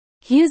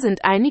Hier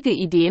sind einige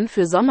Ideen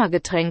für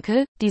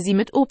Sommergetränke, die Sie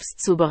mit Obst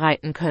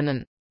zubereiten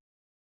können.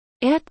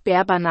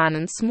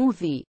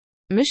 Erdbeer-Bananen-Smoothie.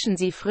 Mischen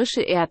Sie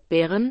frische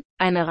Erdbeeren,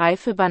 eine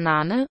reife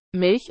Banane,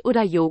 Milch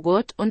oder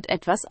Joghurt und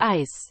etwas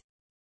Eis.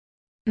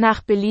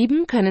 Nach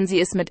Belieben können Sie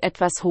es mit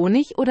etwas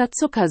Honig oder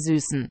Zucker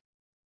süßen.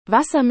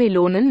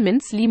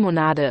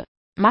 Wassermelonen-Minz-Limonade.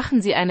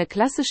 Machen Sie eine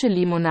klassische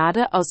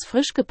Limonade aus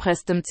frisch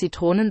gepresstem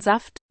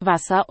Zitronensaft,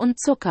 Wasser und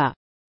Zucker.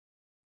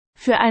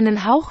 Für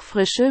einen Hauch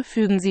Frische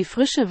fügen Sie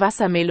frische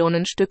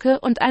Wassermelonenstücke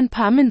und ein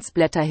paar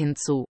Minzblätter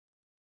hinzu.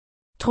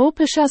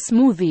 Tropischer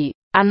Smoothie.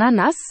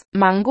 Ananas,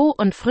 Mango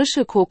und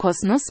frische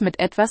Kokosnuss mit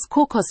etwas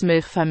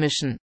Kokosmilch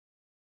vermischen.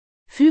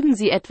 Fügen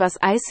Sie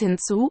etwas Eis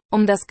hinzu,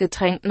 um das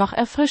Getränk noch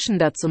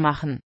erfrischender zu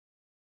machen.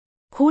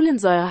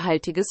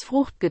 Kohlensäurehaltiges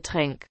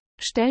Fruchtgetränk.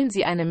 Stellen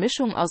Sie eine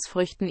Mischung aus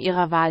Früchten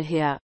Ihrer Wahl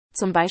her,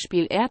 zum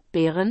Beispiel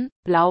Erdbeeren,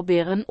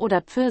 Blaubeeren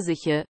oder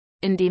Pfirsiche,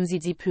 indem Sie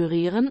sie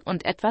pürieren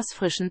und etwas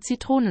frischen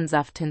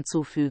Zitronensaft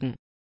hinzufügen.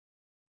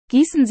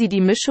 Gießen Sie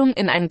die Mischung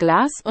in ein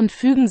Glas und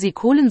fügen Sie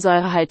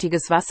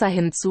kohlensäurehaltiges Wasser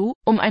hinzu,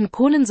 um ein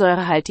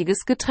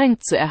kohlensäurehaltiges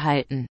Getränk zu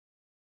erhalten.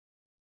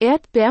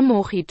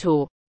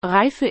 Erdbeer-Mojito.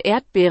 Reife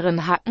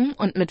Erdbeeren hacken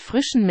und mit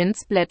frischen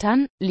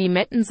Minzblättern,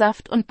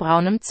 Limettensaft und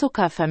braunem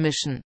Zucker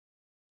vermischen.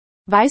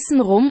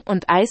 Weißen Rum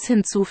und Eis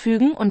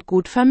hinzufügen und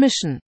gut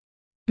vermischen.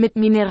 Mit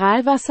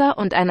Mineralwasser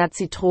und einer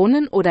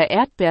Zitronen- oder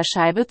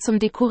Erdbeerscheibe zum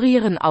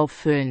Dekorieren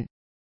auffüllen.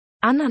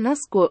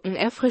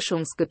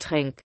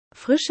 Ananas-Gurken-Erfrischungsgetränk.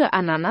 Frische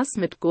Ananas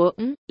mit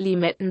Gurken,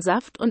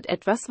 Limettensaft und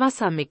etwas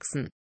Wasser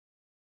mixen.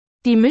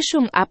 Die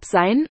Mischung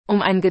abseihen,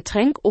 um ein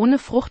Getränk ohne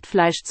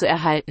Fruchtfleisch zu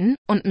erhalten,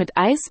 und mit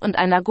Eis und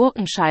einer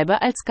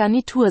Gurkenscheibe als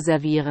Garnitur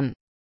servieren.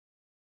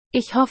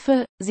 Ich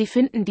hoffe, Sie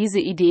finden diese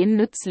Ideen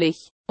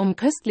nützlich, um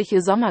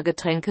köstliche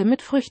Sommergetränke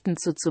mit Früchten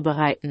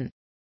zuzubereiten.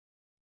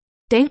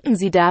 Denken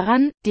Sie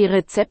daran, die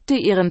Rezepte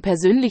Ihren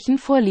persönlichen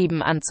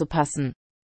Vorlieben anzupassen.